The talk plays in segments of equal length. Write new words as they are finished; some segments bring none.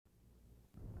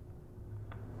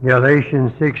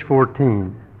Galatians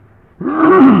 6:14.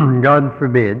 God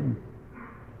forbid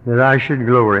that I should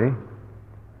glory,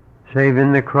 save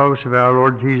in the cross of our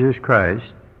Lord Jesus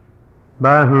Christ,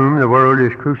 by whom the world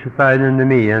is crucified unto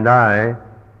me, and I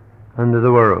unto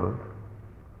the world.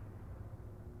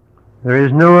 There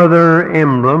is no other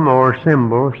emblem or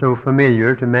symbol so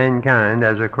familiar to mankind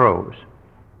as a cross.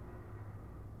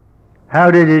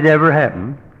 How did it ever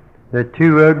happen that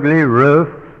two ugly,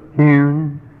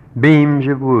 rough-hewn beams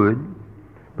of wood,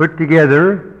 put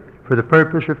together for the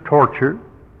purpose of torture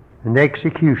and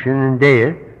execution and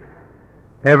death,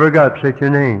 ever got such a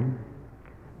name?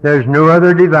 There's no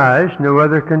other device, no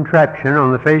other contraption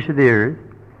on the face of the earth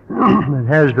that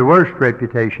has the worst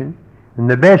reputation and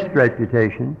the best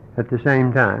reputation at the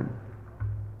same time.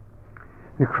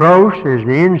 The cross is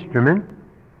the instrument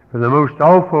for the most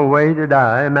awful way to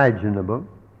die imaginable,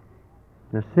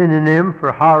 the synonym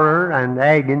for horror and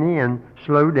agony and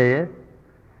slow death,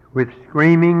 with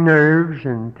screaming nerves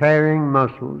and tearing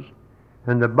muscles,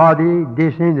 and the body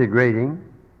disintegrating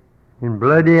in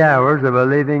bloody hours of a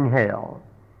living hell.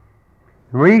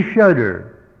 We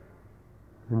shudder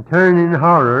and turn in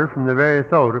horror from the very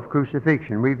thought of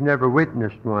crucifixion. We've never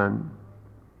witnessed one.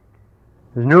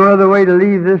 There's no other way to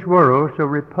leave this world so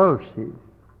repulsive.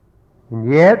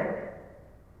 And yet,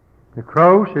 the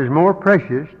cross is more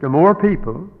precious to more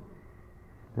people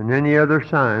than any other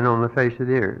sign on the face of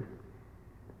the earth.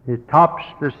 It tops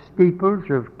the steeples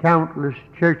of countless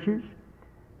churches.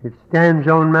 It stands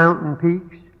on mountain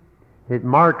peaks. It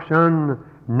marks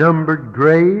unnumbered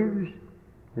graves.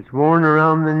 It's worn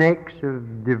around the necks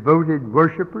of devoted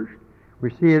worshipers.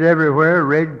 We see it everywhere: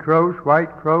 red cross,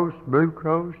 white cross, blue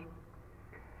cross.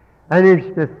 And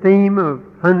it's the theme of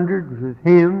hundreds of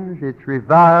hymns. It's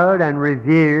reviled and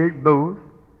revered both.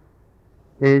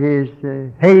 It is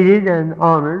hated and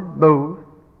honored both.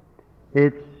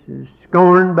 It's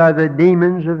scorned by the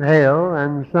demons of hell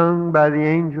and sung by the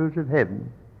angels of heaven.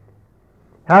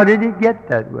 How did it get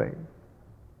that way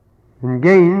and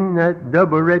gain that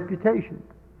double reputation?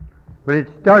 Well, it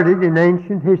started in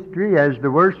ancient history as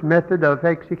the worst method of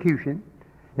execution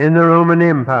in the Roman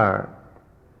Empire.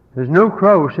 There's no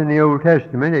cross in the Old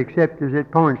Testament except as it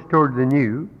points toward the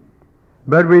New,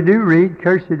 but we do read,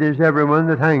 "Cursed is everyone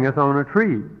that hangeth on a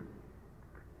tree."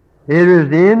 It is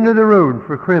the end of the road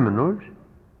for criminals,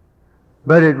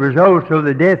 but it was also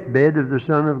the deathbed of the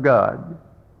Son of God.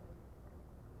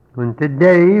 When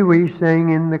today we sing,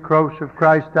 "In the cross of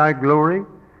Christ I glory,"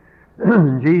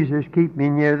 Jesus, keep me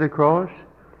near the cross,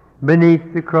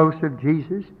 beneath the cross of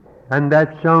Jesus, and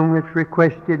that song that's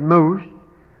requested most,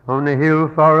 "On the hill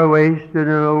far away stood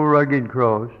an old rugged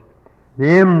cross," the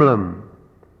emblem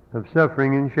of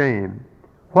suffering and shame.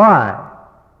 Why?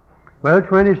 Well,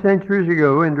 20 centuries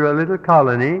ago, into a little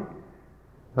colony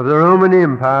of the Roman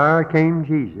Empire came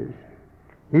Jesus.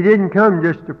 He didn't come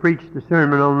just to preach the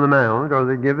Sermon on the Mount or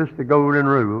to give us the Golden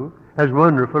Rule, as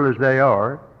wonderful as they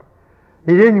are.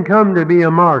 He didn't come to be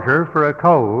a martyr for a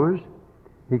cause.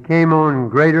 He came on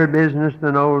greater business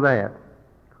than all that.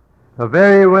 A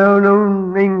very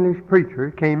well-known English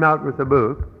preacher came out with a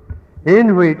book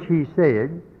in which he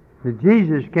said that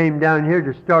Jesus came down here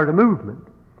to start a movement.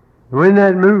 And when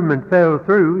that movement fell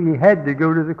through, he had to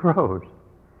go to the cross.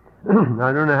 I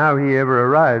don't know how he ever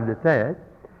arrived at that.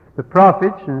 The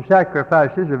prophets and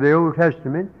sacrifices of the Old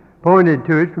Testament pointed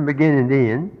to it from beginning to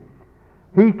end.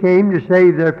 He came to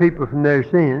save their people from their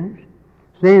sins.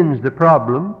 Sin's the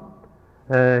problem.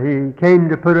 He came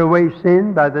to put away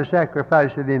sin by the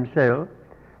sacrifice of himself.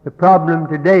 The problem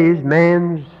today is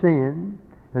man's sin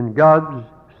and God's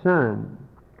Son.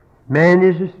 Man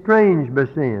is estranged by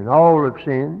sin. All have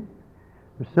sinned.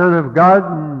 The Son of God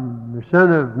and the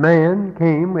Son of Man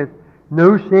came with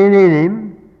no sin in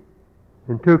him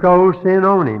and took all sin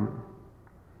on him.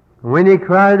 When he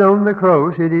cried on the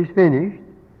cross, "It is finished,"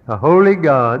 a holy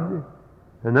God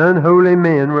and unholy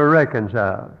men were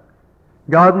reconciled.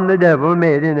 God and the devil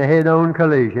met in a head-on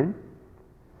collision.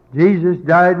 Jesus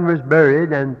died and was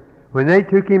buried, and when they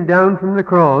took him down from the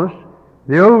cross,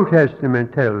 the Old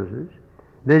Testament tells us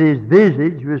that his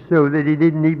visage was so that he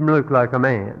didn't even look like a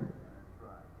man.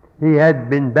 He had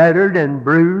been battered and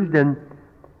bruised, and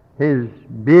his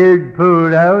beard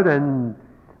pulled out, and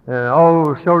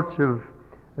all sorts of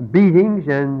beatings,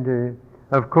 and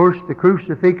of course the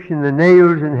crucifixion, the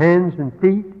nails in hands and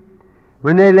feet.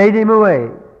 When they laid him away,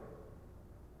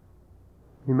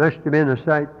 he must have been a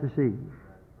sight to see.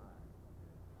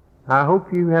 I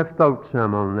hope you have thought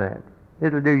some on that.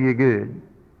 It'll do you good.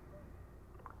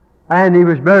 And he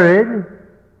was buried,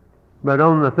 but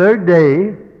on the third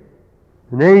day,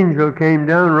 an angel came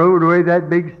down, rolled away that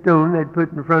big stone they'd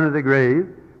put in front of the grave,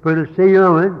 put a seal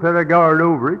on it, put a guard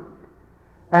over it.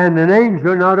 And an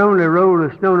angel not only rolled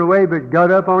the stone away, but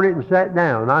got up on it and sat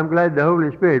down. I'm glad the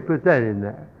Holy Spirit put that in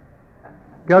there.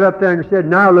 Got up there and said,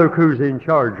 now look who's in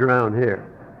charge around here.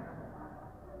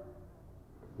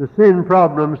 The sin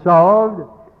problem solved.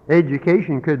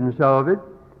 Education couldn't solve it.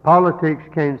 Politics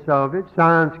can't solve it.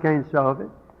 Science can't solve it.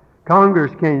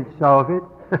 Congress can't solve it.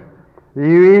 The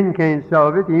UN can't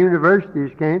solve it. The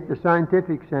universities can't. The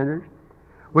scientific centers.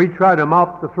 We try to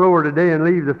mop the floor today and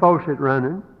leave the faucet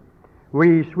running.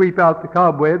 We sweep out the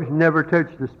cobwebs and never touch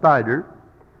the spider.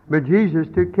 But Jesus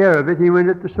took care of it. He went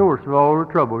at the source of all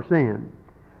the trouble, sin.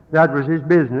 That was his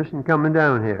business in coming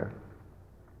down here.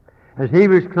 As he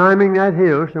was climbing that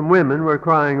hill, some women were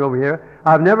crying over here.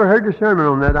 I've never heard a sermon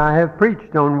on that. I have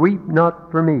preached on Weep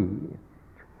Not For Me.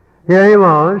 Here he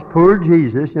was, poor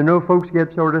Jesus. You know, folks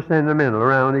get sort of sentimental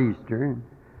around Easter.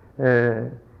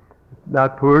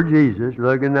 About poor Jesus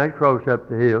lugging that cross up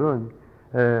the hill.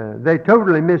 And they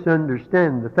totally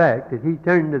misunderstand the fact that he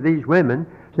turned to these women,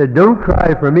 said, don't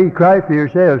cry for me, cry for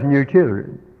yourselves and your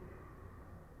children.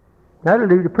 That'll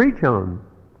do to preach on.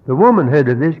 The womanhood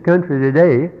of this country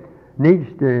today needs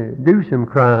to do some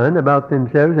crying about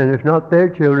themselves, and if not their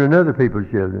children, other people's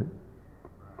children.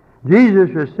 Jesus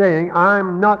was saying,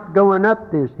 I'm not going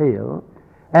up this hill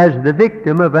as the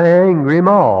victim of an angry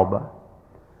mob.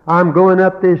 I'm going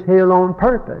up this hill on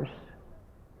purpose.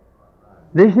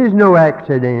 This is no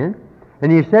accident.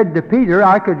 And he said to Peter,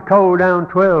 I could call down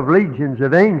 12 legions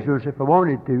of angels if I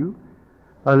wanted to,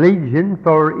 a legion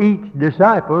for each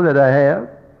disciple that I have.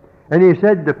 And he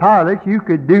said to Pilate, you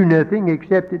could do nothing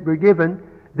except it were given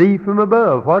thee from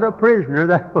above. What a prisoner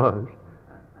that was.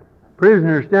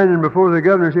 Prisoner standing before the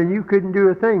governor saying, you couldn't do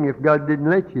a thing if God didn't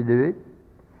let you do it.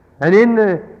 And in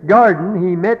the garden,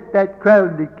 he met that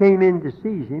crowd that came in to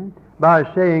seize him by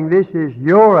saying, this is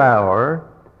your hour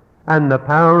and the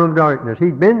power of darkness.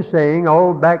 He'd been saying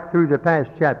all back through the past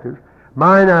chapters,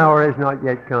 mine hour has not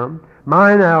yet come.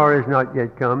 Mine hour has not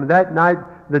yet come. That night,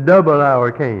 the double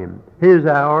hour came. His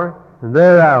hour and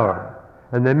their hour.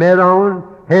 And they met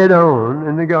on, head on,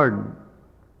 in the garden.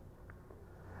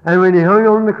 And when he hung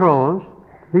on the cross,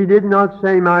 he did not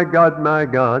say, my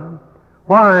God,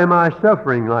 why am I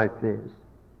suffering like this?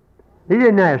 He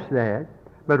didn't ask that.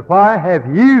 But why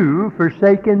have you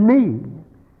forsaken me?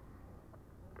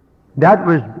 That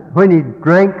was when he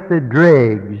drank the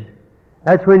dregs.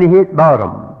 That's when he hit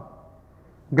bottom.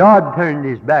 God turned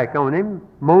his back on him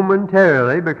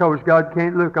momentarily because God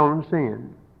can't look on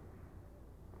sin.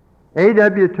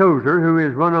 A.W. Tozer, who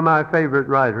is one of my favorite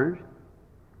writers,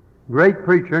 great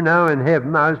preacher now in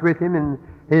heaven. I was with him in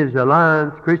his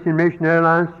Alliance, Christian Missionary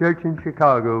Alliance Church in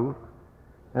Chicago,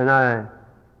 and I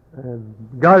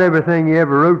got everything he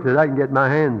ever wrote that I can get my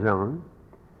hands on.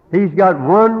 He's got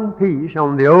one piece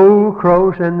on the old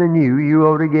cross and the new. You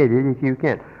ought to get it if you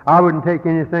can. I wouldn't take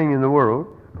anything in the world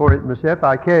for it myself.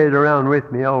 I carry it around with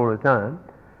me all the time.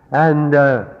 And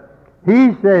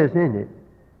he says in it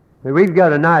that we've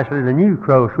got a nice little new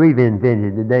cross we've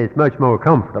invented today. It's much more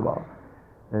comfortable.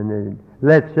 And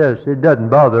it doesn't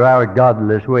bother our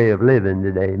godless way of living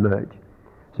today much.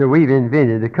 So we've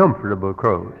invented a comfortable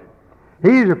cross.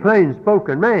 He's a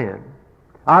plain-spoken man.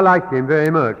 I liked him very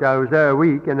much. I was there a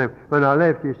week, and when I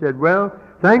left, he said, well,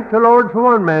 thank the Lord for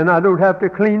one man I don't have to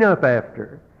clean up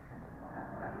after.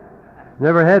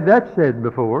 Never had that said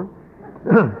before.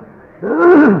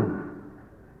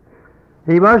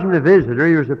 He wasn't a visitor.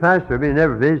 He was a pastor, but he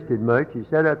never visited much. He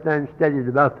sat up there and studied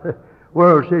about the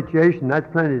world situation.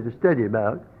 That's plenty to study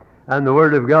about. And the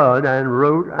Word of God, and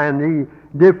wrote, and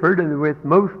he differed with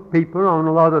most people on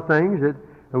a lot of things that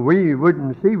we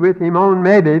wouldn't see with him on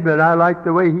maybe, but I liked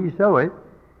the way he saw it.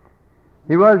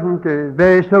 He wasn't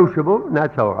very sociable, and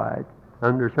that's all right,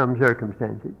 under some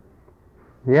circumstances.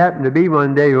 He happened to be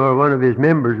one day where one of his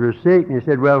members was sick, and he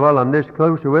said, well, while I'm this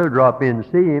close, I will drop in and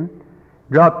see him.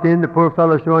 Dropped in, the poor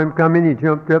fellow saw him come in, he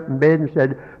jumped up in bed and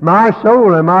said, my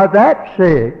soul, am I that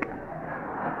sick?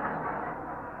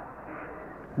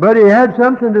 But he had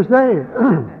something to say.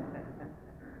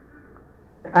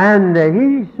 And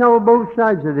he saw both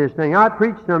sides of this thing. I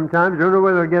preach sometimes, don't know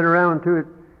whether I'll get around to it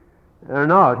or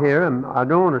not here. I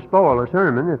don't want to spoil a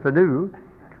sermon if I do.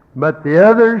 But the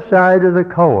other side of the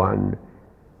coin.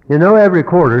 You know, every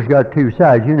quarter's got two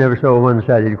sides. You never saw a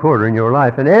one-sided quarter in your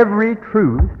life. And every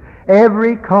truth,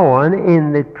 every coin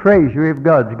in the treasury of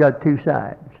God's got two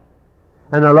sides.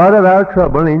 And a lot of our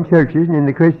trouble in churches and in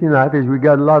the Christian life is we've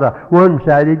got a lot of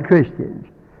one-sided Christians.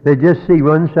 They just see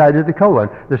one side of the coin.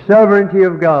 The sovereignty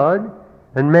of God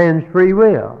and man's free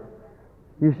will.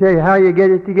 You say, how you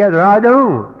get it together? I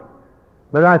don't.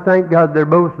 But I thank God they're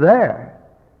both there.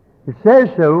 It says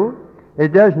so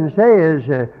It doesn't say as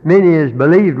many as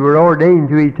believed were ordained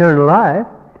to eternal life.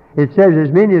 It says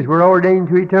as many as were ordained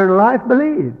to eternal life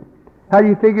believed. How do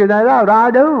you figure that out?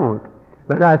 I don't.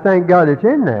 But I thank God it's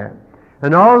in there.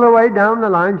 And all the way down the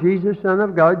line, Jesus, Son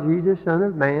of God, Jesus, Son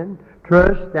of Man,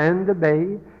 trust and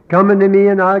obey. Come unto me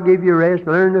and I'll give you rest.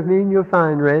 Learn of me and you'll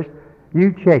find rest.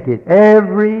 You check it.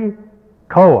 Every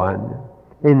coin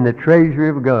in the treasury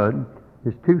of God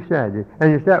is two-sided.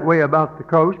 And it's that way about the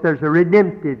cross. There's a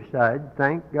redemptive side,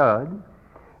 thank God.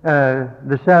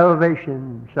 The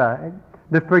salvation side.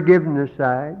 The forgiveness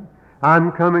side.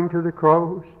 I'm coming to the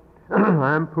cross.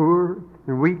 I'm poor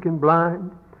and weak and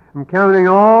blind. I'm counting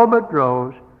all but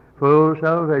draws. Full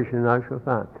salvation I shall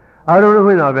find. I don't know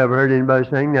when I've ever heard anybody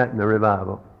sing that in the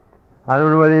revival. I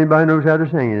don't know whether anybody knows how to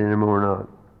sing it anymore or not.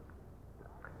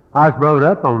 I was brought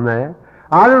up on that.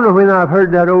 I don't know when I've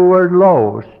heard that old word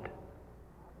lost.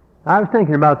 I was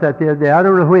thinking about that the other day. I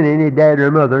don't know when any dad or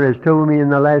mother has told me in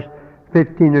the last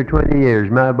 15 or 20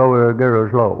 years my boy or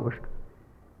girl's lost.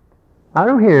 I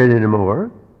don't hear it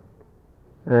anymore.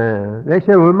 They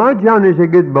say, well, my Johnny's a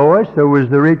good boy, so was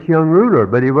the rich young ruler,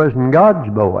 but he wasn't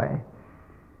God's boy.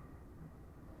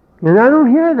 And I don't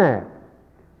hear that.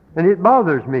 And it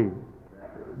bothers me.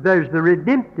 There's the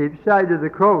redemptive side of the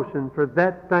cross, and for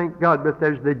that, thank God. But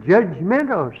there's the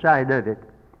judgmental side of it.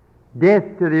 Death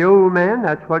to the old man,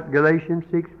 that's what Galatians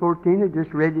 6:14, I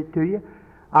just read it to you.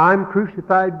 I'm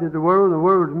crucified to the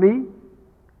world to me.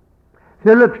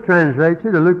 Phillips translates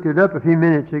it, I looked it up a few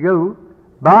minutes ago.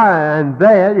 By and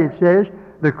that, it says,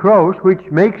 the cross which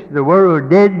makes the world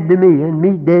dead to me and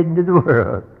me dead to the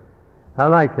world. I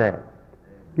like that.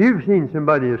 You've seen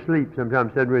somebody asleep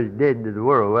sometimes said, well, he's dead to the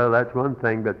world. Well, that's one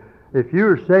thing, but if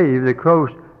you're saved, the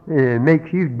cross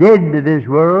makes you dead to this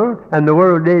world and the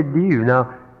world dead to you.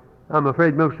 Now, I'm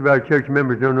afraid most of our church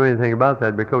members don't know anything about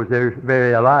that because they're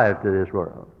very alive to this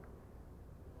world.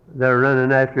 They're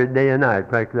running after it day and night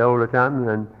practically all the time,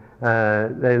 and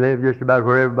they live just about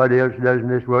where everybody else does in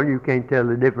this world. You can't tell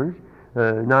the difference.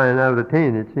 9 out of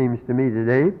 10, it seems to me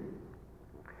today.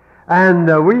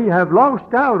 And we have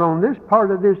lost out on this part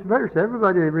of this verse.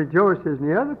 Everybody rejoices in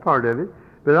the other part of it,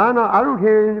 but I don't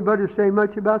hear anybody say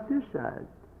much about this side.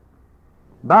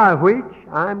 By which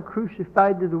I'm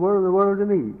crucified to the world to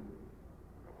me.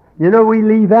 You know, we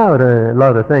leave out a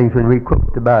lot of things when we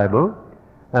quote the Bible.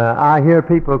 I hear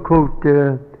people quote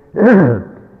a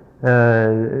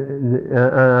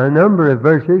number of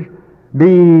verses,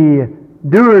 be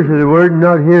doers of the word,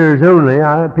 not hearers only.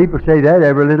 People say that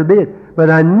every little bit, but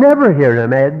I never hear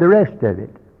them add the rest of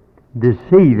it.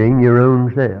 Deceiving your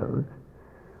own selves.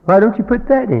 Why don't you put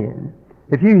that in?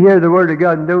 If you hear the word of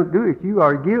God and don't do it, you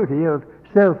are guilty of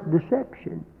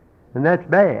self-deception, and that's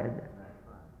bad.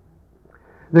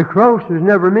 The cross was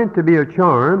never meant to be a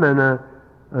charm and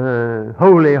a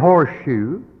holy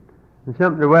horseshoe and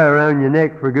something to wear around your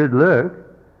neck for good luck.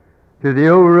 To the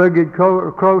old rugged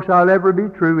cross I'll ever be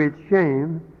true, its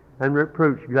shame and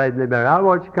reproach gladly bear. I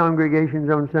watch congregations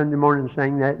on Sunday morning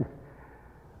sing that.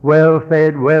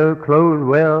 Well-fed, well-clothed,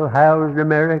 well-housed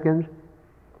Americans.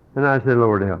 And I said,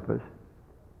 Lord help us.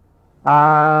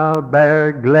 I'll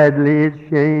bear gladly its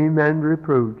shame and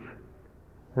reproach.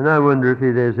 And I wonder if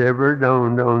it has ever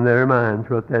dawned on their minds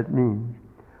what that means.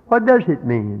 What does it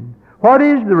mean? What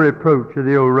is the reproach of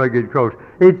the old rugged cross?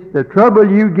 It's the trouble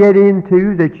you get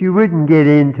into that you wouldn't get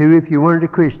into if you weren't a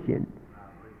Christian.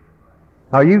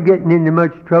 Are you getting into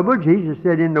much trouble? Jesus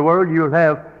said in the world you'll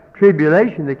have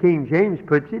tribulation, the King James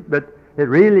puts it, but it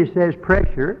really says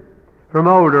pressure from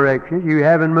all directions. You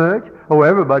having much? Oh,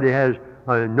 everybody has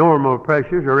normal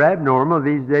pressures or abnormal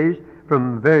these days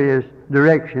from various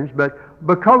directions, but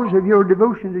because of your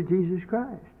devotion to Jesus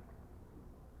Christ.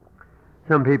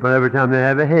 Some people, every time they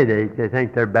have a headache, they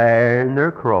think they're bearing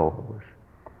their cross.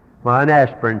 Well, an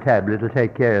aspirin tablet will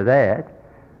take care of that.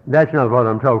 That's not what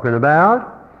I'm talking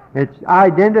about. It's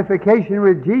identification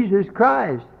with Jesus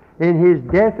Christ in His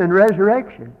death and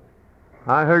resurrection.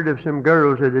 I heard of some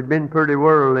girls that had been pretty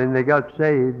worldly and they got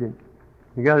saved and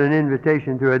they got an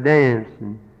invitation to a dance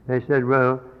and they said,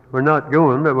 well, we're not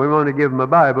going, but we want to give them a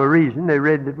Bible reason. They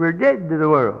read that we're dead to the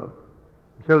world.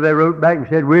 So they wrote back and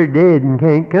said, we're dead and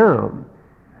can't come.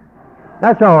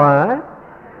 That's all right.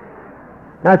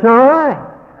 That's all right.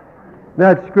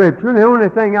 That's Scripture. The only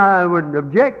thing I would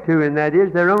object to in that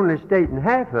is they're only stating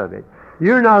half of it.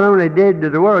 You're not only dead to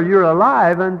the world, you're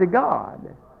alive unto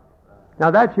God.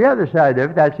 Now that's the other side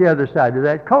of it. That's the other side of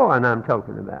that coin I'm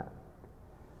talking about.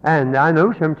 And I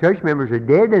know some church members are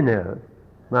dead enough.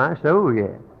 My soul,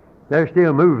 yeah. They're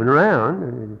still moving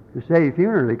around to save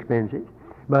funeral expenses,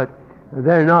 but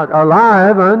they're not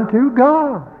alive unto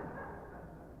God.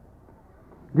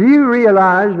 Do you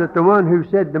realize that the one who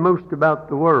said the most about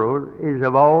the world is,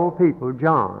 of all people,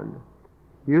 John?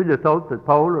 You'd have thought that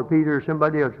Paul or Peter or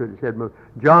somebody else would have said most.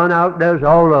 John outdoes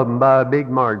all of them by a big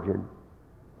margin.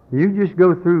 You just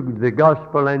go through the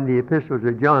gospel and the epistles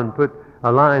of John, put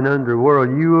a line under world,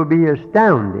 you will be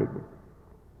astounded.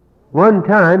 One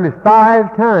time,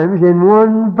 5 times in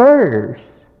one verse.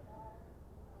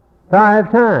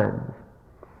 5 times.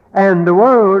 And the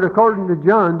world, according to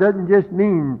John, doesn't just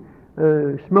mean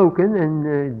smoking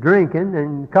and drinking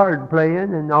and card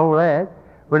playing and all that.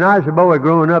 When I was a boy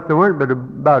growing up, there weren't but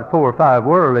about 4 or 5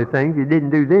 worldly things. You didn't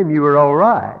do them, you were all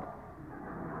right.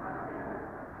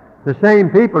 The same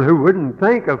people who wouldn't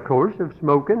think, of course, of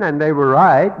smoking, and they were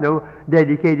right, no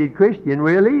dedicated Christian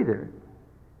will either.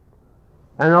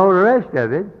 And all the rest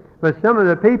of it. But some of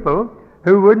the people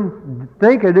who wouldn't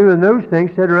think of doing those things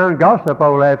sit around and gossip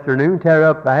all afternoon, tear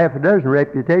up a half a dozen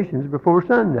reputations before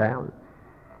sundown.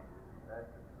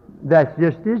 That's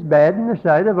just as bad in the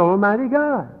sight of Almighty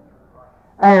God.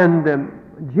 And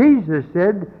Jesus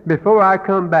said, before I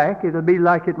come back, it'll be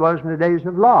like it was in the days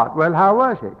of Lot. Well, how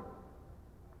was it?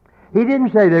 He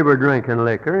didn't say they were drinking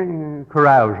liquor and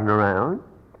carousing around.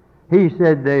 He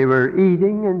said they were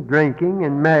eating and drinking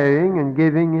and marrying and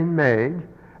giving in marriage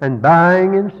and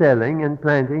buying and selling and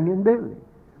planting and building.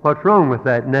 What's wrong with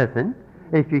that? Nothing,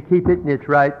 if you keep it in its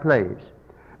right place.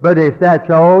 But if that's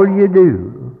all you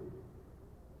do,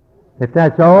 if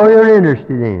that's all you're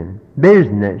interested in,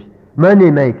 business,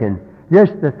 money making,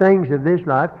 just the things of this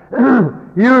life,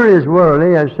 you're as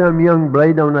worldly as some young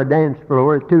blade on a dance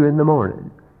floor at 2 in the morning.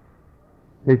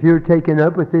 If you're taken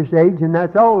up with this age and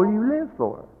that's all you live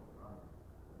for.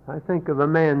 I think of a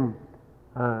man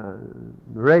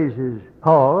raises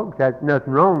hogs. That's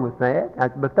nothing wrong with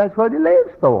that. But that's what he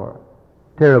lives for.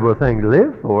 Terrible thing to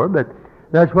live for, but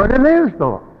that's what he lives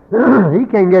for. He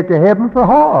can't get to heaven for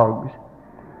hogs.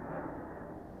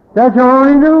 That's all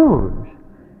he knows.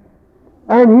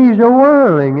 And he's a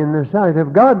worldling in the sight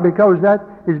of God because that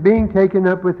is being taken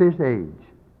up with this age.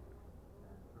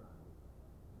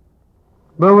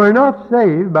 But we're not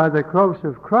saved by the cross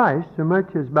of Christ so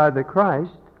much as by the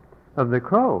Christ of the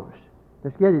cross.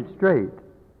 Let's get it straight.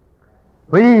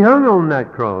 When he hung on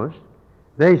that cross,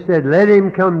 they said, let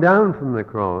him come down from the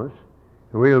cross,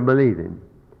 and we'll believe him.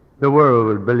 The world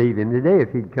would believe him today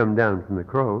if he'd come down from the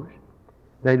cross.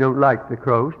 They don't like the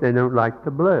cross. They don't like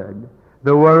the blood.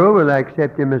 The world will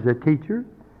accept him as a teacher,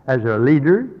 as a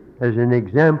leader, as an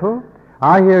example.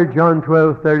 I hear John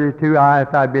 12:32, I,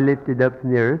 if I be lifted up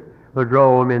from the earth, will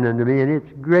draw all men unto me, and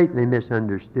it's greatly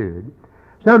misunderstood.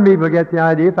 Some people get the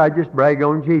idea if I just brag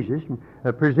on Jesus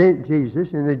and present Jesus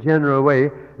in a general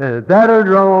way, that'll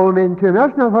draw all men to him.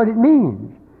 That's not what it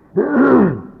means.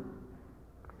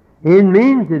 It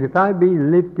means that if I be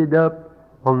lifted up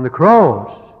on the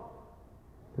cross,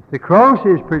 if the cross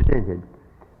is presented,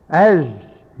 as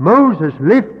Moses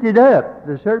lifted up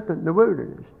the serpent in the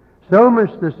wilderness, so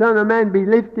must the Son of Man be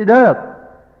lifted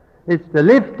up. It's the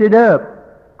lifted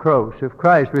up cross of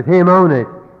Christ with him on it.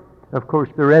 Of course,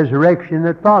 the resurrection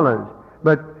that follows.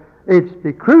 But it's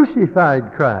the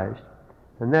crucified Christ.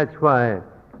 And that's why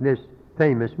this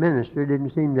famous minister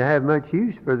didn't seem to have much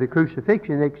use for the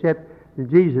crucifixion, except that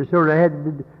Jesus sort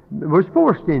of was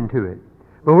forced into it.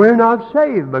 But we're not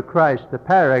saved by Christ the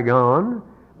paragon,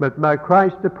 but by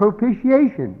Christ the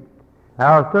propitiation.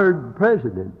 Our third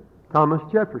president, Thomas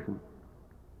Jefferson,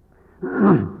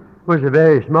 was a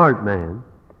very smart man.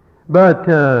 But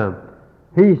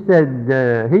he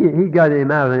said he got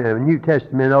him out of a New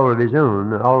Testament all of his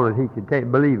own, all that he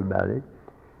could believe about it.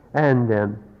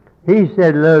 And he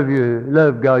said,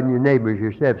 love God and your neighbors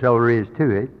yourselves, all there is to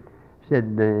it.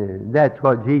 Said that's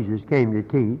what Jesus came to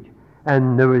teach.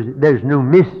 And there's no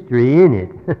mystery in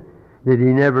it. Did he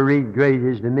never read, great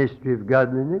is the mystery of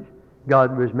godliness?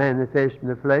 God was manifest in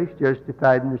the flesh,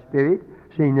 justified in the spirit,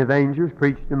 seen of angels,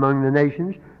 preached among the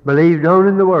nations, believed on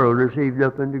in the world, received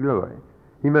up unto glory.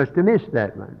 He must have missed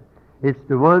that one. It's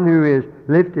the one who is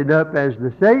lifted up as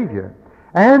the Savior.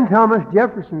 And Thomas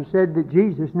Jefferson said that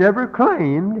Jesus never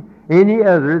claimed any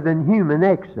other than human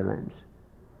excellence.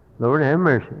 Lord have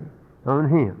mercy on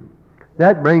him.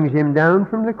 That brings him down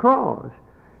from the cross.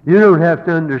 You don't have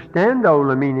to understand all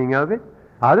the meaning of it.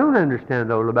 I don't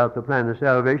understand all about the plan of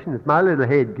salvation. If my little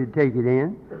head could take it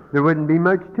in, there wouldn't be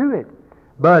much to it.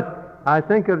 But I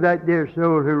think of that dear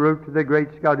soul who wrote to the great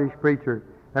Scottish preacher,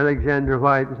 Alexander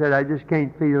White, and said, I just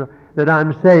can't feel that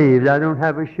I'm saved. I don't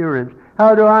have assurance.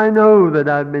 How do I know that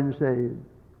I've been saved?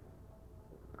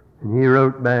 And he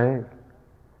wrote back.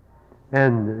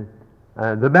 And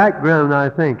the background, I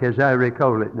think, as I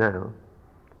recall it now,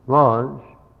 was,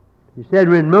 he said,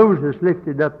 when Moses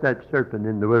lifted up that serpent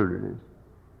in the wilderness,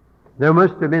 There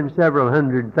must have been several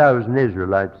 100,000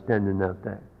 Israelites standing out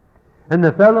there. And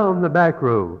the fellow on the back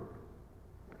row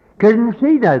couldn't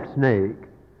see that snake,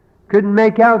 couldn't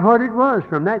make out what it was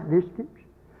from that distance.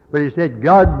 But he said,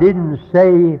 God didn't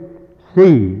say,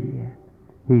 see.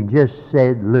 He just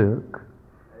said, look.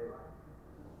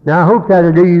 Now, I hope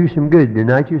that'll do you some good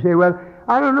tonight. You say, well,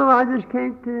 I don't know, I just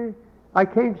can't, I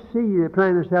can't see the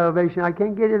plan of salvation. I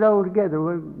can't get it all together.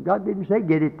 Well, God didn't say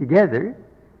get it together.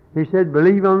 He said,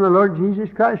 believe on the Lord Jesus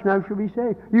Christ and thou shalt be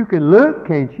saved. You can look,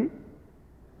 can't you?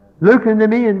 Look unto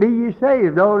me and be ye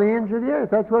saved, all the ends of the earth.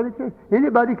 That's what it says.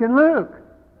 Anybody can look.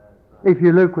 If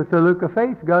you look with the look of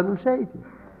faith, God will save you.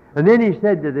 And then he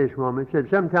said to this woman, he said,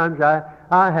 sometimes I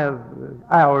have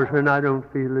hours when I don't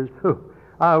feel as though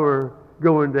I were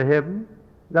going to heaven.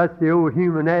 That's the old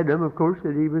human Adam, of course,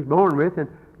 that he was born with. And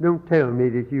don't tell me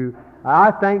that you...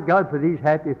 I thank God for these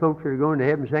happy folks that are going to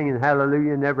heaven singing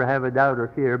hallelujah, never have a doubt or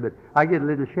fear, but I get a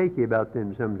little shaky about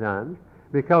them sometimes,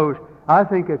 because I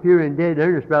think if you're in dead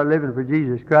earnest about living for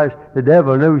Jesus Christ, the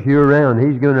devil knows you're around.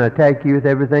 He's going to attack you with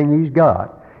everything he's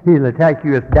got. He'll attack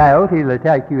you with doubt. He'll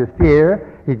attack you with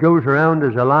fear. He goes around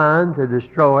as a lion to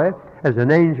destroy, as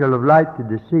an angel of light to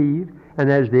deceive,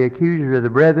 and as the accuser of the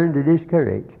brethren to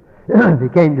discourage. If he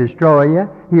can't destroy you,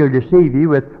 he'll deceive you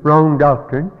with wrong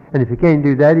doctrine. And if he can't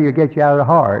do that, he'll get you out of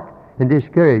heart and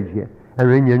discourage you. And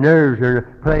when your nerves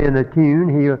are playing a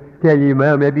tune, he'll tell you,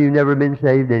 well, maybe you've never been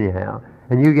saved anyhow.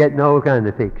 And you getting all kinds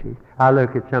of fixes. I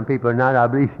look at some people tonight, I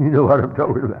believe you know what I'm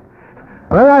talking about.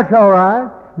 Well, that's all right.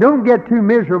 Don't get too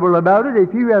miserable about it.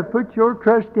 If you have put your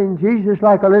trust in Jesus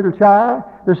like a little child,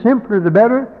 the simpler the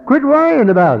better. Quit worrying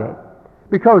about it.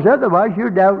 Because otherwise you're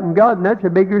doubting God, and that's a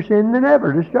bigger sin than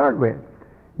ever to start with.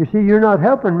 You see, you're not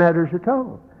helping matters at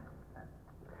all.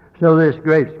 So this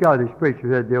great Scottish preacher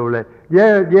said to the old lady,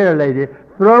 dear lady,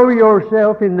 throw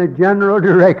yourself in the general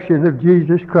direction of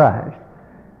Jesus Christ.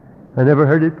 I never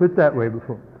heard it put that way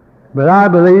before. But I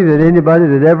believe that anybody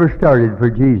that ever started for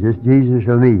Jesus, Jesus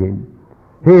will meet him.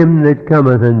 Him that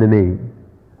cometh unto me,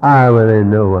 I will in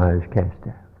no wise cast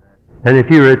out. And if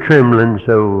you're a trembling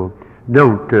soul,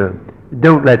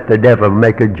 don't let the devil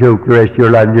make a joke the rest of your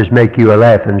life and just make you a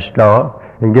laughing stock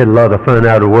and get a lot of fun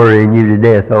out of worrying you to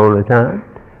death all the time.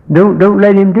 Don't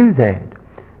let him do that,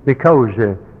 because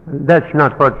that's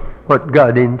not what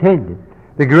God intended.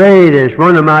 The greatest,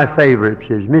 one of my favorites,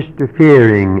 is Mr.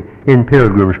 Fearing in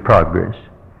Pilgrim's Progress.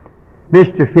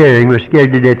 Mr. Fearing was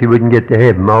scared to death he wouldn't get to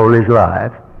heaven all his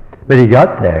life, but he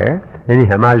got there, and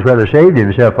he might as well have saved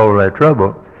himself all that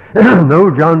trouble.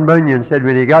 No, John Bunyan said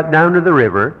when he got down to the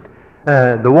river,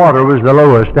 the water was the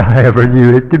lowest I ever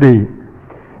knew it to be.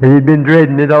 And he'd been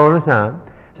dreading it all the time.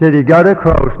 Said he got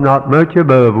across not much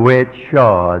above wet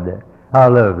shod. I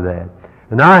love that.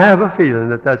 And I have a feeling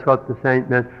that that's what the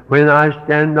saint meant. When I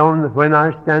stand on the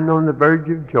verge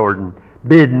of Jordan,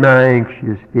 bid my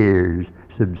anxious fears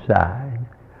subside.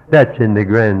 That's in the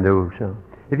grand old song.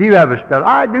 If you have a spell,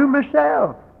 I do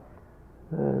myself.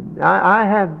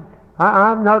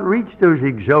 I've not reached those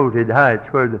exalted heights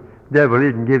where the devil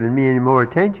isn't giving me any more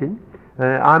attention.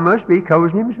 I must be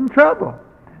causing him some trouble.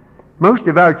 Most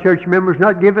of our church members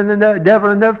not giving the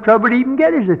devil enough trouble to even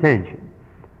get his attention.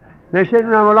 They said,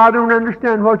 well, I don't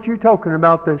understand what you're talking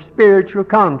about, the spiritual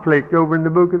conflict over in the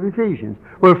book of Ephesians.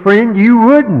 Well, friend, you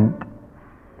wouldn't.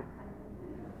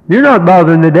 You're not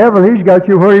bothering the devil. He's got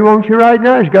you where he wants you right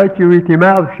now. He's got you with your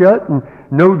mouth shut and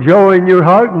no joy in your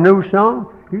heart and no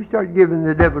song. You start giving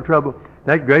the devil trouble.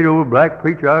 That great old black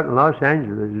preacher out in Los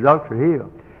Angeles, Dr.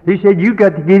 Hill, he said, you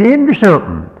got to get into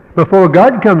something before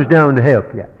God comes down to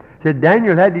help you. Said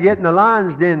Daniel had to get in the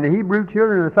lion's den, the Hebrew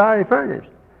children in the fiery furnace.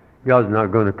 God's not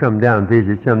going to come down and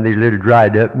visit some of these little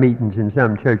dried up meetings in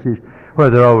some churches where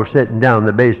they're all sitting down in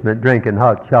the basement drinking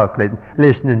hot chocolate and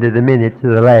listening to the minutes of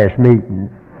the last meeting.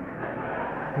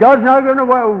 God's not going to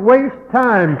waste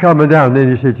time coming down to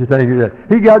any such a thing as that.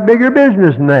 He got bigger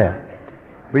business than that.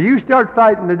 But you start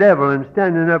fighting the devil and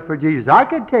standing up for Jesus. I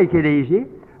could take it easy.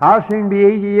 I'll soon be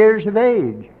 80 years of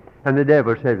age. And the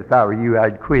devil said, if I were you,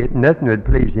 I'd quit, and nothing would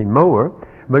please him more.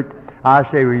 But I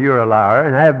say, well, you're a liar,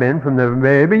 and have been from the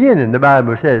very beginning. The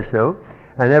Bible says so.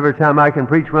 And every time I can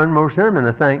preach one more sermon,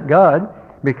 I thank God,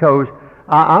 because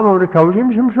I'm going to cause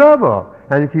him some trouble.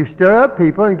 And if you stir up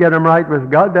people and get them right with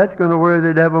God, that's going to worry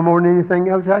the devil more than anything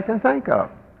else I can think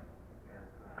of.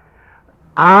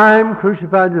 I'm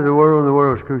crucified to the world, and the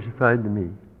world's crucified to me.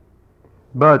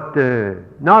 But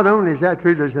not only is that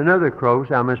true, there's another cross.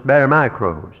 I must bear my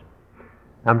cross.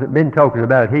 I've been talking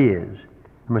about his.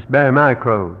 I must bear my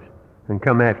cross and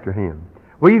come after him.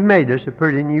 We've made us a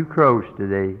pretty new cross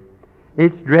today.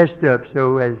 It's dressed up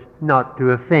so as not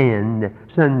to offend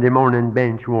Sunday morning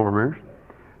bench warmers.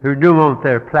 who don't want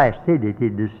their placidity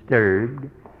disturbed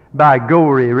by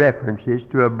gory references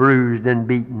to a bruised and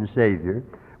beaten Savior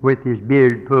with his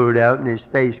beard pulled out and his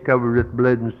face covered with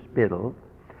blood and spittle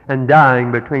and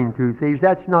dying between two thieves.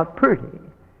 That's not pretty.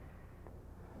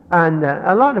 And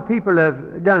a lot of people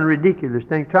have done ridiculous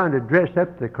things trying to dress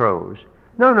up the crows.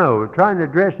 No, trying to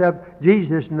dress up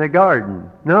Jesus in the garden.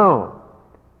 No.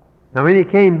 Now when he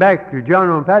came back to John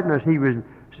on Patmos, he was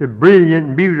so brilliant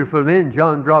and beautiful then.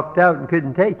 John dropped out and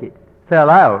couldn't take it. Fell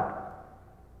out.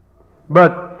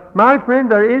 But, my friend,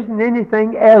 there isn't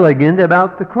anything elegant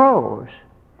about the cross.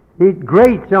 It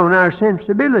grates on our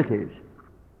sensibilities.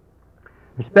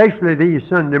 Especially these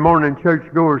Sunday morning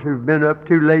churchgoers who've been up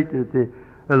too late at the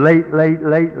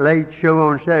late show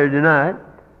on Saturday night,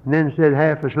 and then said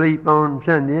half asleep on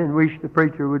Sunday and wished the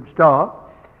preacher would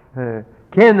stop. Ken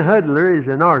Hudler is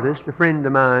an artist, a friend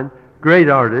of mine, great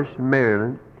artist in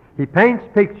Maryland. He paints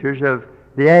pictures of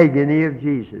the agony of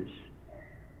Jesus.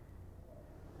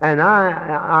 And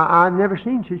I've never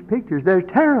seen such pictures. They're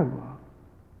terrible.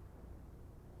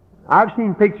 I've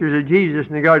seen pictures of Jesus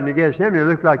in the Garden of Gethsemane. It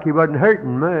looked like he wasn't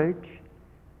hurting much,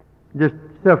 just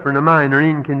suffering a minor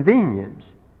inconvenience.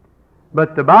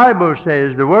 But the Bible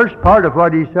says the worst part of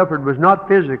what he suffered was not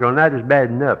physical, and that is bad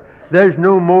enough. There's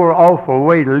no more awful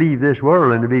way to leave this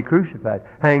world than to be crucified,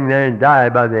 hang there and die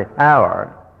by the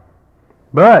hour.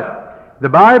 But the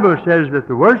Bible says that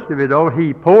the worst of it all,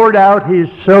 he poured out his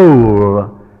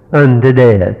soul unto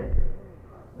death.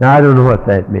 Now, I don't know what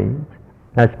that means.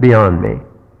 That's beyond me.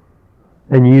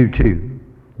 And you too.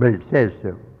 But it says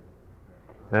so.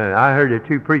 I heard of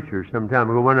two preachers some time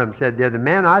ago. One of them said to the other,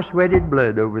 "Man, I sweated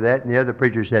blood over that." And the other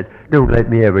preacher said, "Don't let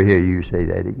me ever hear you say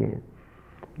that again.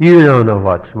 You don't know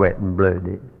what sweat and blood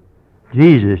is.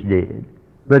 Jesus did.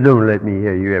 But don't let me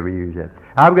hear you ever use that."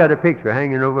 I've got a picture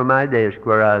hanging over my desk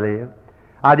where I live.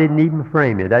 I didn't even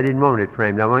frame it. I didn't want it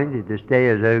framed. I wanted it to stay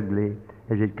as ugly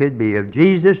as it could be. Of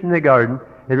Jesus in the garden.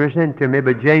 It was sent to me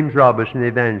by James Robinson, the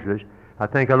evangelist. I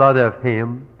think a lot of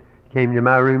him came to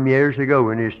my room years ago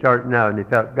when he was starting out, and he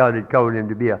felt God had called him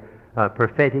to be a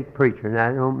prophetic preacher. And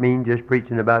I don't mean just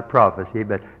preaching about prophecy,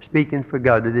 but speaking for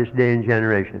God to this day and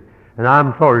generation. And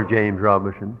I'm for James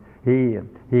Robinson. He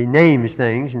names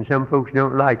things, and some folks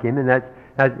don't like him, and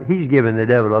he's given the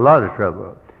devil a lot of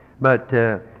trouble. But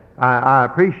I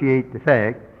appreciate the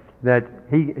fact that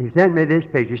he sent me this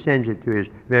picture. He sends it to his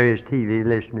various TV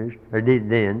listeners, or did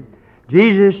then.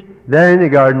 Jesus there in the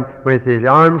garden with his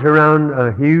arms around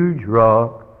a huge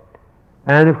rock,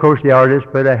 and of course the artist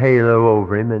put a halo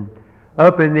over him, and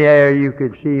up in the air you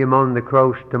could see him on the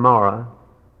cross tomorrow.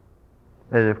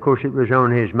 And of course it was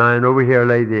on his mind. Over here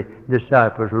lay the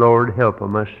disciples, "Lord, help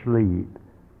them asleep."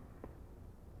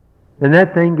 And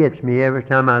that thing gets me every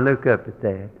time I look up at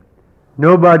that.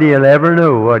 Nobody will ever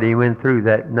know what he went through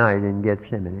that night in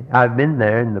Gethsemane. I've been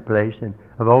there in the place, and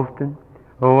I've often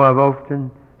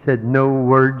said no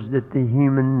words that the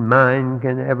human mind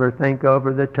can ever think of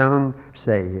or the tongue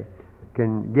say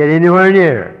can get anywhere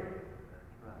near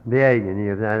the agony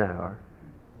of that hour.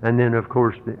 And then, of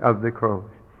course, of the cross.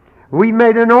 We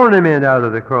made an ornament out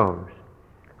of the cross,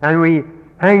 and we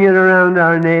hang it around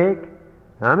our neck.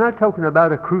 I'm not talking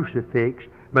about a crucifix,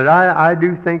 but I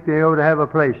do think they ought to have a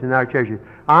place in our churches.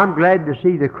 I'm glad to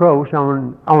see the cross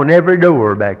on every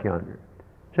door back yonder.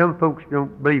 Some folks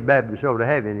don't believe Baptists ought to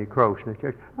have any cross in the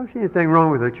church. I don't see anything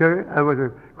wrong with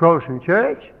a cross in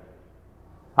church.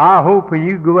 I hope when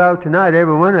you go out tonight,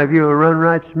 every one of you will run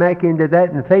right smack into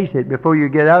that and face it before you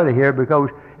get out of here, because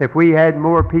if we had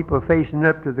more people facing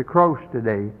up to the cross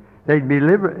today, they'd be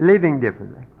living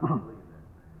differently.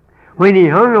 When he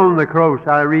hung on the cross,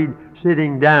 I read,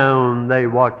 sitting down, they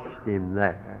watched him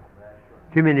there.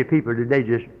 Too many people today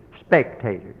just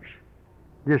spectators,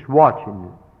 just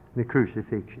watching the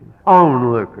crucifixion.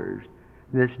 Onlookers.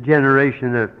 This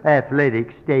generation of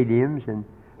athletic stadiums, and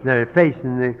they're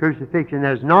facing the crucifixion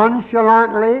as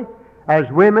nonchalantly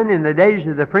as women in the days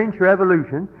of the French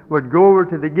Revolution would go over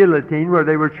to the guillotine where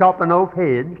they were chopping off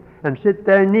heads and sit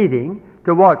there knitting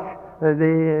to watch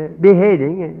the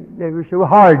beheading, and they were so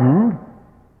hardened.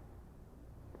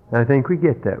 I think we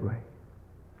get that way.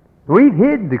 We've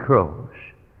hid the cross,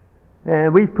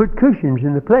 and we've put cushions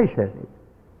in the place of it.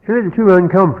 It's a little too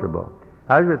uncomfortable.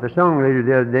 I was with a song leader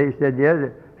the other day. He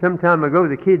said, some time ago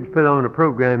the kids put on a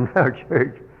program in our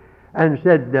church and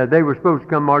said they were supposed to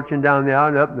come marching down the aisle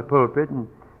and up in the pulpit and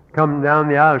come down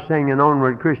the aisle singing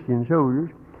 "Onward, Christian Soldiers."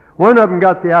 One of them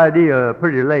got the idea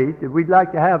pretty late that we'd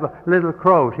like to have a little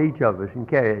cross, each of us, and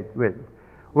carry it with us.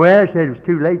 Well, I said it was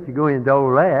too late to go into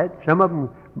all that. Some of them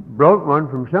brought one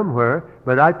from somewhere,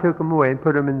 but I took them away and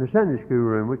put them in the Sunday school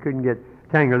room. We couldn't get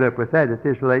tangled up with that at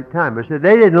this late time. I said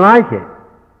they didn't like it.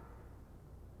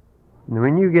 And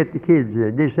when you get the kids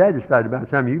dissatisfied about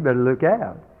something, you better look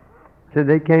out. So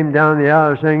they came down the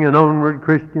aisle singing, "Onward,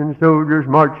 Christian soldiers,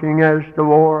 marching as to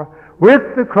war,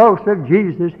 with the cross of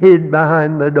Jesus hid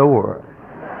behind the door."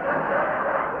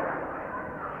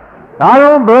 I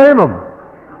don't blame them.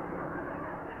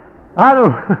 I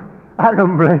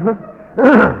don't blame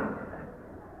them.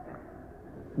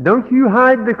 Don't you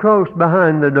hide the cross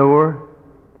behind the door.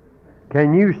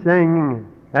 Can you sing,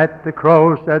 at the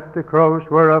cross,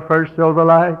 where I first saw the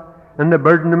light, and the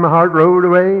burden of my heart rolled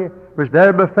away, was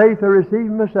there by faith I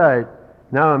received my sight.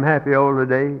 Now I'm happy all the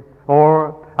day.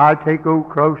 Or, I take, O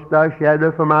cross, thy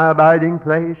shadow for my abiding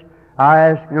place. I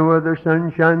ask no other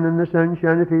sunshine than the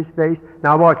sunshine of his face.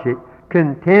 Now watch it.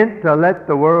 Content to let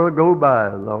the world go by,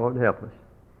 Lord help us.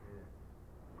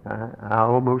 I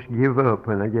almost give up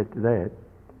when I get to that.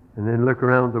 And then look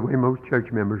around the way most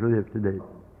church members live today,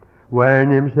 wearing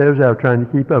themselves out trying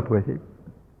to keep up with it.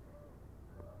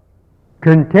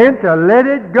 Content to let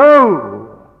it go.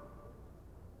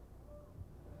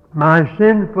 My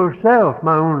sinful self,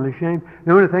 my only shame.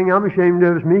 The only thing I'm ashamed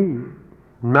of is me,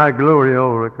 and my glory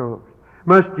all across.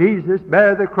 Must Jesus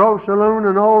bear the cross alone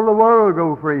and all the world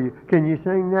go free? Can you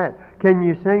sing that? Can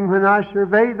you sing, when I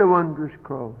survey the wondrous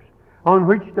cross, on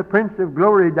which the Prince of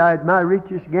Glory died, my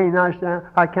richest gain I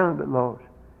count it loss,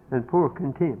 and pour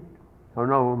contempt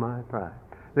on all my pride.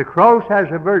 The cross has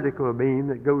a vertical beam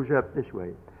that goes up this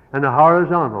way, and a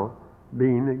horizontal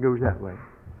beam that goes that way.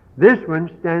 This one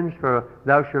stands for,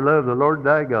 thou shalt love the Lord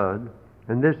thy God,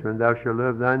 and this one, thou shalt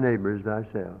love thy neighbor as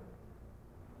thyself.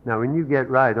 Now, when you get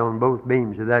right on both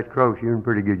beams of that cross, you're in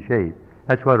pretty good shape.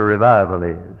 That's what a revival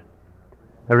is.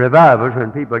 A revival is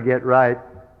when people get right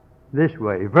this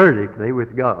way, vertically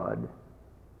with God,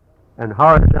 and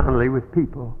horizontally with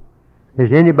people.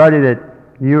 Is anybody that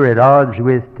you're at odds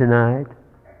with tonight,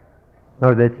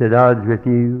 or that's at odds with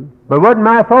you? But it wasn't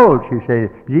my fault, you say.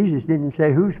 Jesus didn't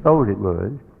say whose fault it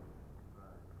was.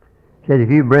 He said,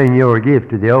 if you bring your gift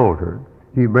to the altar,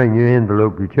 if you bring your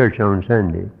envelope to church on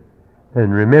Sunday,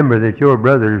 and remember that your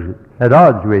brother's at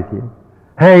odds with you,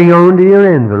 hang on to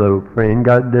your envelope, friend.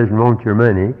 God doesn't want your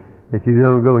money if you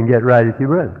don't go and get right with your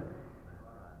brother.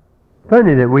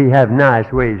 Funny that we have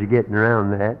nice ways of getting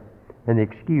around that and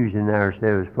excusing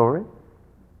ourselves for it.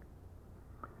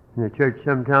 In the church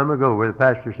some time ago, where the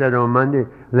pastor said on Monday,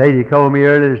 a lady called me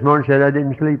early this morning and said, I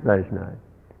didn't sleep last night.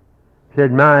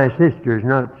 Said, my sister's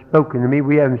not spoken to me.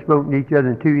 We haven't spoken to each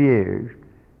other in 2 years.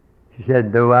 She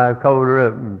said, though I've called her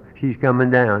up and she's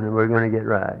coming down and we're going to get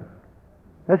right.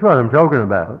 That's what I'm talking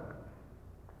about.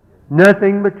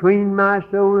 Nothing between my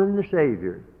soul and the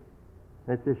Savior.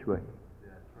 That's this way.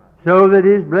 So that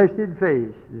his blessed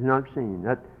face is not seen.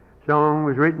 That song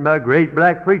was written by a great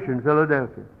black preacher in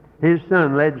Philadelphia. His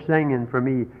son led singing for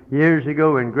me years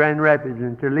ago in Grand Rapids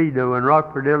and Toledo and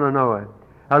Rockford, Illinois.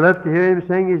 I love to hear him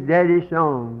sing his daddy's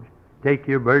songs. Take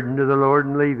your burden to the Lord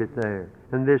and leave it there.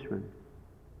 And this one.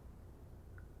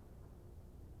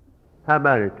 How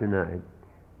about it tonight?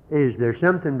 Is there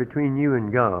something between you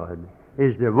and God?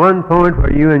 Is there one point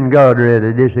where you and God are at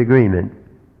a disagreement?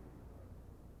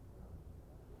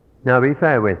 Now be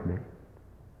fair with me.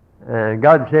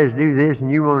 God says do this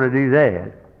and you want to do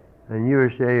that. And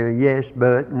you're saying yes,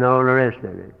 but, and all the rest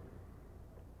of it.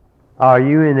 Are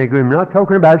you in agreement? I'm not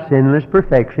talking about sinless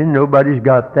perfection. Nobody's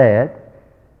got that.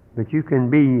 But you can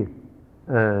be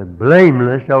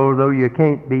blameless, although you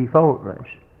can't be faultless.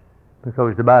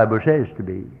 Because the Bible says to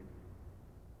be.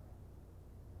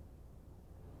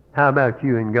 How about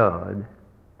you and God?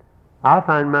 I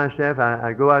find myself,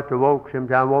 I go out to walk,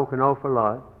 sometimes I walk an awful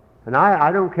lot. And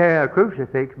I don't carry a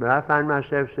crucifix, but I find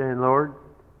myself saying, Lord,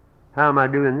 how am I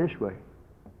doing this way?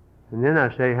 And then I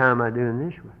say, how am I doing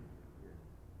this way?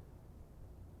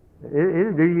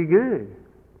 It'll do you good.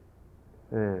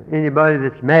 Anybody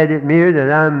that's mad at me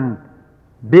that I'm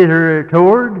bitter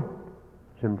toward,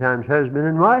 sometimes husband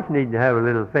and wife need to have a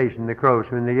little facing the cross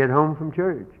when they get home from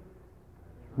church.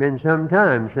 It's been some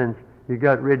time since you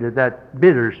got rid of that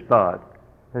bitter spot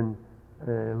and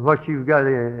what you've got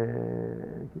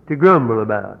to grumble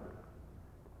about.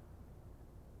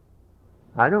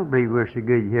 I don't believe we're so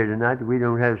good here tonight that we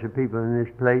don't have some people in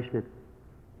this place that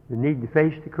need to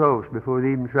face the cross before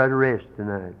they even try to rest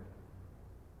tonight.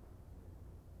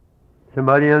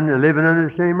 Somebody living under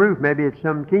the same roof. Maybe it's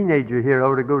some teenager here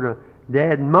ought to go to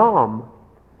dad and mom.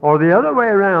 Or the other way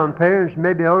around, parents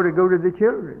maybe ought to go to the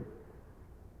children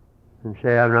and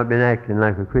say, I've not been acting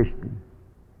like a Christian.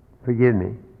 Forgive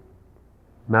me.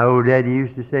 My old daddy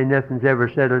used to say, nothing's ever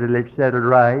settled till it's settled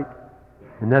right,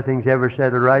 and nothing's ever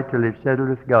settled right till it's settled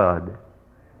with God.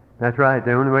 That's right.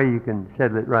 The only way you can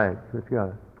settle it right is with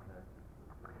God.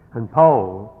 And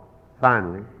Paul,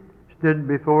 finally, stood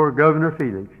before Governor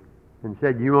Felix and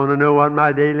said, "You want to know what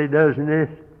my daily does in this?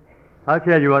 I'll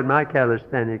tell you what my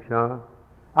calisthenics are.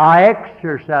 I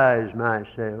exercise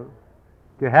myself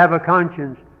to have a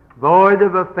conscience void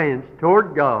of offense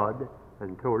toward God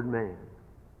and toward man."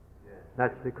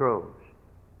 That's the cross.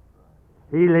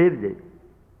 He lived it.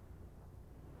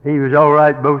 He was all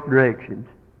right both directions.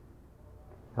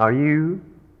 Are you?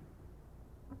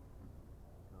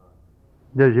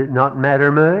 Does it not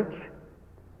matter much?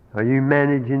 Are you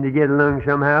managing to get along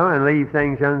somehow and leave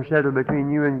things unsettled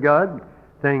between you and God?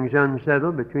 Things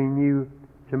unsettled between you and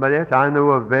somebody else? I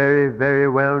know a very, very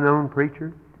well-known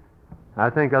preacher. I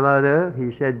think a lot of.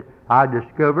 He said, "I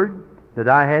discovered that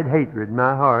I had hatred in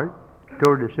my heart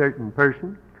toward a certain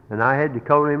person, and I had to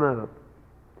call him up.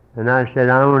 And I said,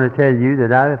 I want to tell you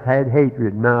that I've had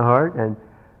hatred in my heart, and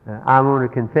I want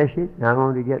to confess it, and I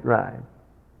want to get right."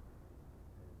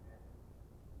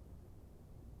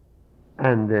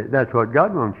 And that's what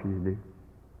God wants you to do.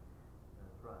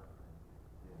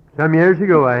 Some years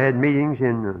ago, I had meetings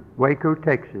in Waco,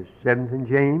 Texas, 7th and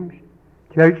James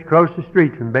Church, across the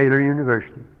street from Baylor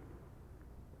University.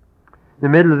 In the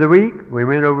middle of the week, we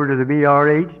went over to the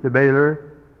BRH, the Baylor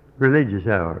Religious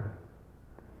Hour.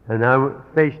 And I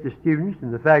faced the students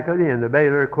and the faculty and the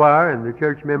Baylor choir and the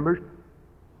church members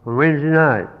on Wednesday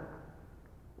night.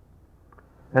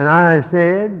 And I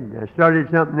said, I started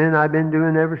something then I've been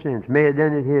doing ever since. May have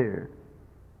done it here.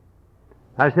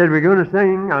 I said, we're going to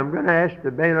sing, I'm going to ask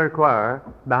the Baylor choir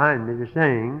behind me to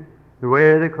sing "The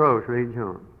Way of the Cross Leads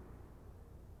Home."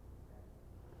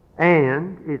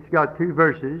 And it's got 2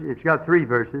 verses, it's got 3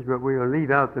 verses, but we'll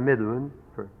leave out the middle one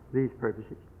for these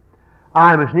purposes.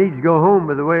 "I must needs go home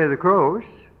by the way of the cross,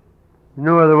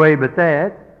 no other way but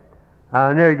that.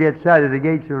 I'll never get sight of the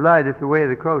gates of light if the way of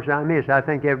the cross I miss." I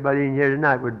think everybody in here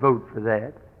tonight would vote for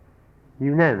that.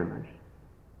 Unanimous.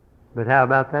 But how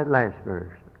about that last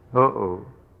verse?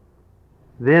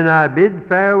 "Then I bid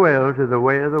farewell to the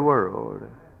way of the world,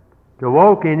 to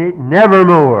walk in it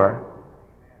nevermore."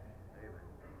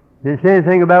 Didn't say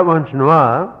anything about once in a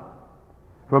while.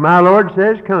 "For my Lord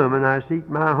says, come, and I seek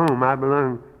my home. I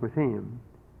belong with him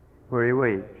where he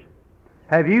waits."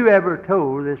 Have you ever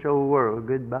told this old world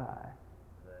goodbye?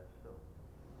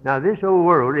 Now, this old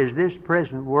world is this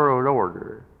present world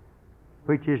order,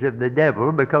 which is of the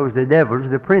devil, because the devil's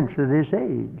the prince of this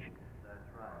age.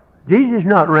 Jesus is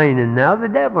not reigning now. The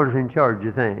devil's in charge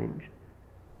of things.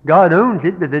 God owns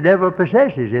it, but the devil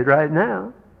possesses it right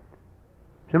now.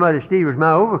 Somebody steals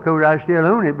my overcoat, I still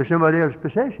own it, but somebody else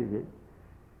possesses it.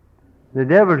 The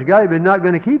devil's got it, but not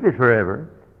going to keep it forever.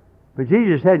 But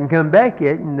Jesus hadn't come back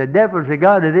yet, and the devil's the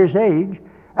god of this age.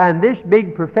 And this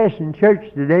big professing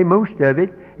church today, most of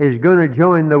it, is going to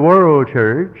join the world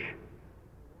church,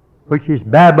 which is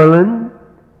Babylon,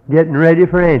 getting ready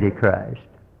for Antichrist.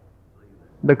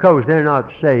 Because they're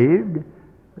not saved,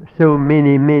 so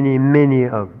many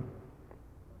of them.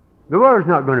 The world's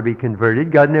not going to be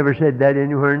converted. God never said that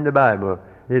anywhere in the Bible.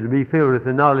 It'll be filled with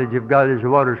the knowledge of God as the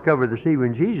waters cover the sea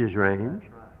when Jesus reigns.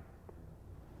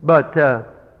 But the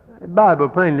Bible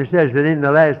plainly says that in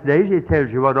the last days it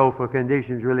tells you what awful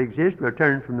conditions will exist. We'll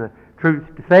turn from the truth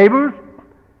to fables.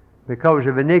 Because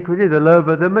of iniquity, the love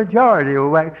of the majority will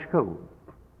wax cold.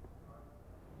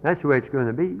 That's the way it's going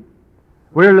to be.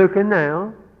 We're looking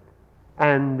now,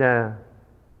 and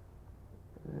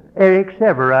Eric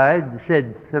Severide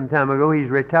said some time ago, he's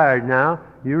retired now.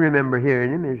 You remember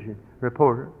hearing him as a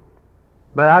reporter.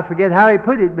 But I forget how he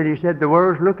put it, but he said the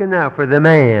world's looking now for the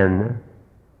man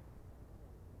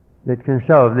that can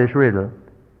solve this riddle.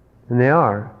 And they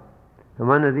are. And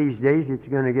one of these days it's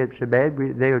going to get so bad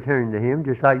they'll turn to him,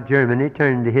 just like Germany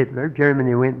turned to Hitler.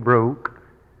 Germany went broke,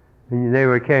 and they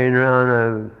were carrying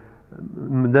around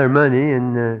their money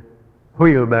in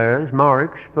wheelbarrows,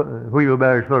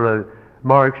 wheelbarrows full of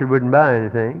marks that wouldn't buy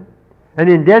anything. And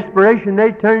in desperation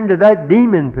they turned to that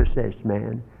demon-possessed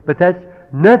man. But that's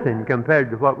nothing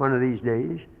compared to what one of these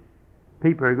days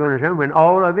people are going to say when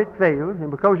all of it fails.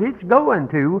 And because it's going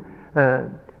to,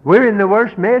 we're in the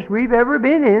worst mess we've ever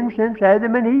been in since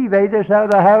Adam and Eve ate us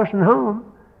out of house and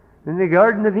home in the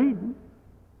Garden of Eden.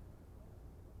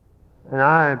 And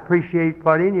I appreciate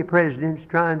what any president's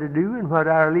trying to do and what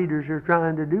our leaders are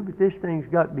trying to do, but this thing's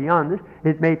got beyond us.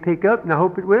 It may pick up, and I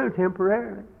hope it will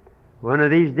temporarily. One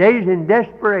of these days in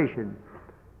desperation,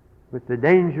 with the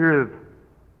danger of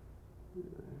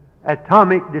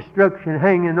atomic destruction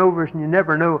hanging over us, and you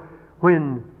never know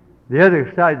when the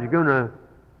other side's going to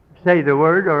say the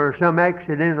word, or some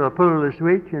accident will pull the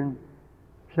switch and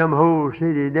some whole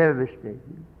city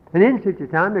devastated. And in such a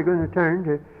time they're going to turn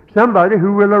to somebody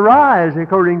who will arise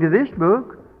according to this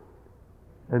book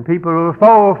And people will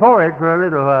fall for it for a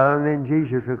little while, and then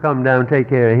Jesus will come down and take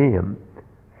care of him.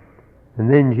 And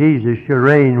then Jesus shall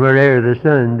reign where'er the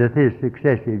sun doth his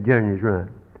successive journeys run.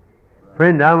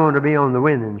 Friend, I want to be on the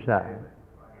winning side.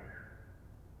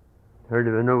 Heard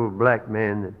of an old black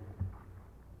man that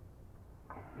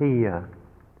he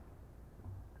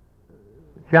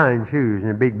shined shoes in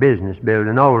a big business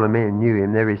building. All the men knew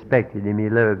him. They respected him. He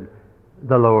loved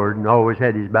the Lord and always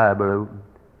had his Bible open.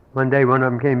 One day one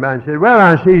of them came by and said, "Well,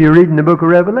 I see you're reading the book of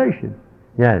Revelation."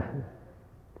 "Yes."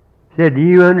 Said, "Do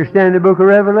you understand the book of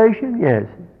Revelation?" "Yes."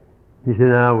 He said,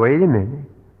 "Now, wait a minute."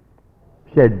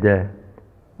 Said,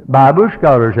 "Bible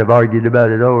scholars have argued about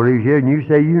it all these years, and you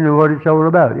say you know what it's all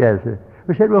about." "Yes, sir."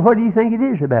 I said, "Well, what do you think it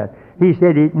is about?" He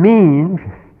said, "It means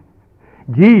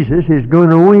Jesus is going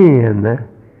to win."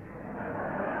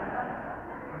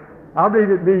 I believe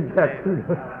it means that.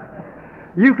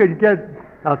 You could get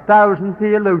 1,000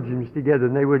 theologians together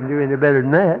and they wouldn't do any better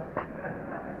than that.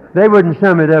 They wouldn't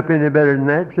sum it up any better than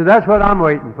that. So that's what I'm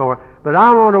waiting for. But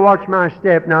I want to watch my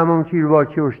step, and I want you to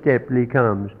watch your step till he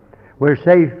comes. We're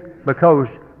safe because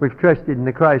we've trusted in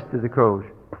the Christ of the cross.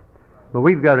 But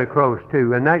we've got a cross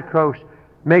too, and that cross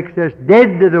makes us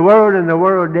dead to the world and the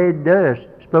world dead to us,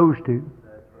 supposed to.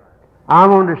 I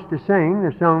want us to sing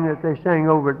the song that they sang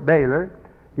over at Baylor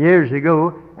years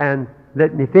ago, and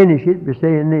let me finish it by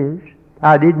saying this.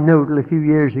 I didn't know till a few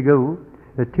years ago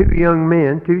that two young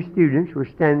men, two students, were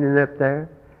standing up there,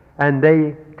 and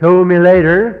they told me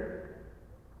later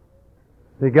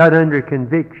they got under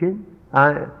conviction.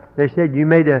 They said, "You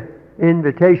made an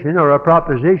invitation or a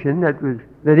proposition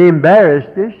that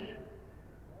embarrassed us,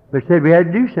 but said we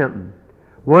had to do something."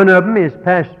 One of them is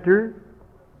pastor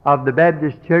of the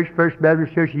Baptist Church, First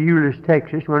Baptist Church of Euless,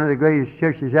 Texas, one of the greatest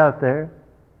churches out there.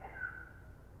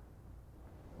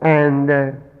 And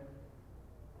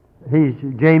he's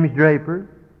James Draper.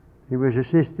 He was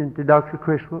assistant to Dr.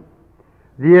 Criswell.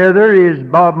 The other is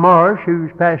Bob Marsh,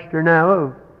 who's pastor now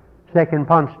of Second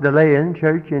Ponce de Leon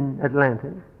Church in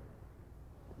Atlanta.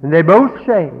 And they both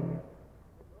say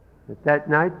that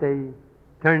night they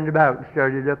turned about and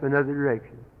started up another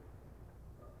direction.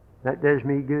 That does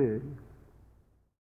me good.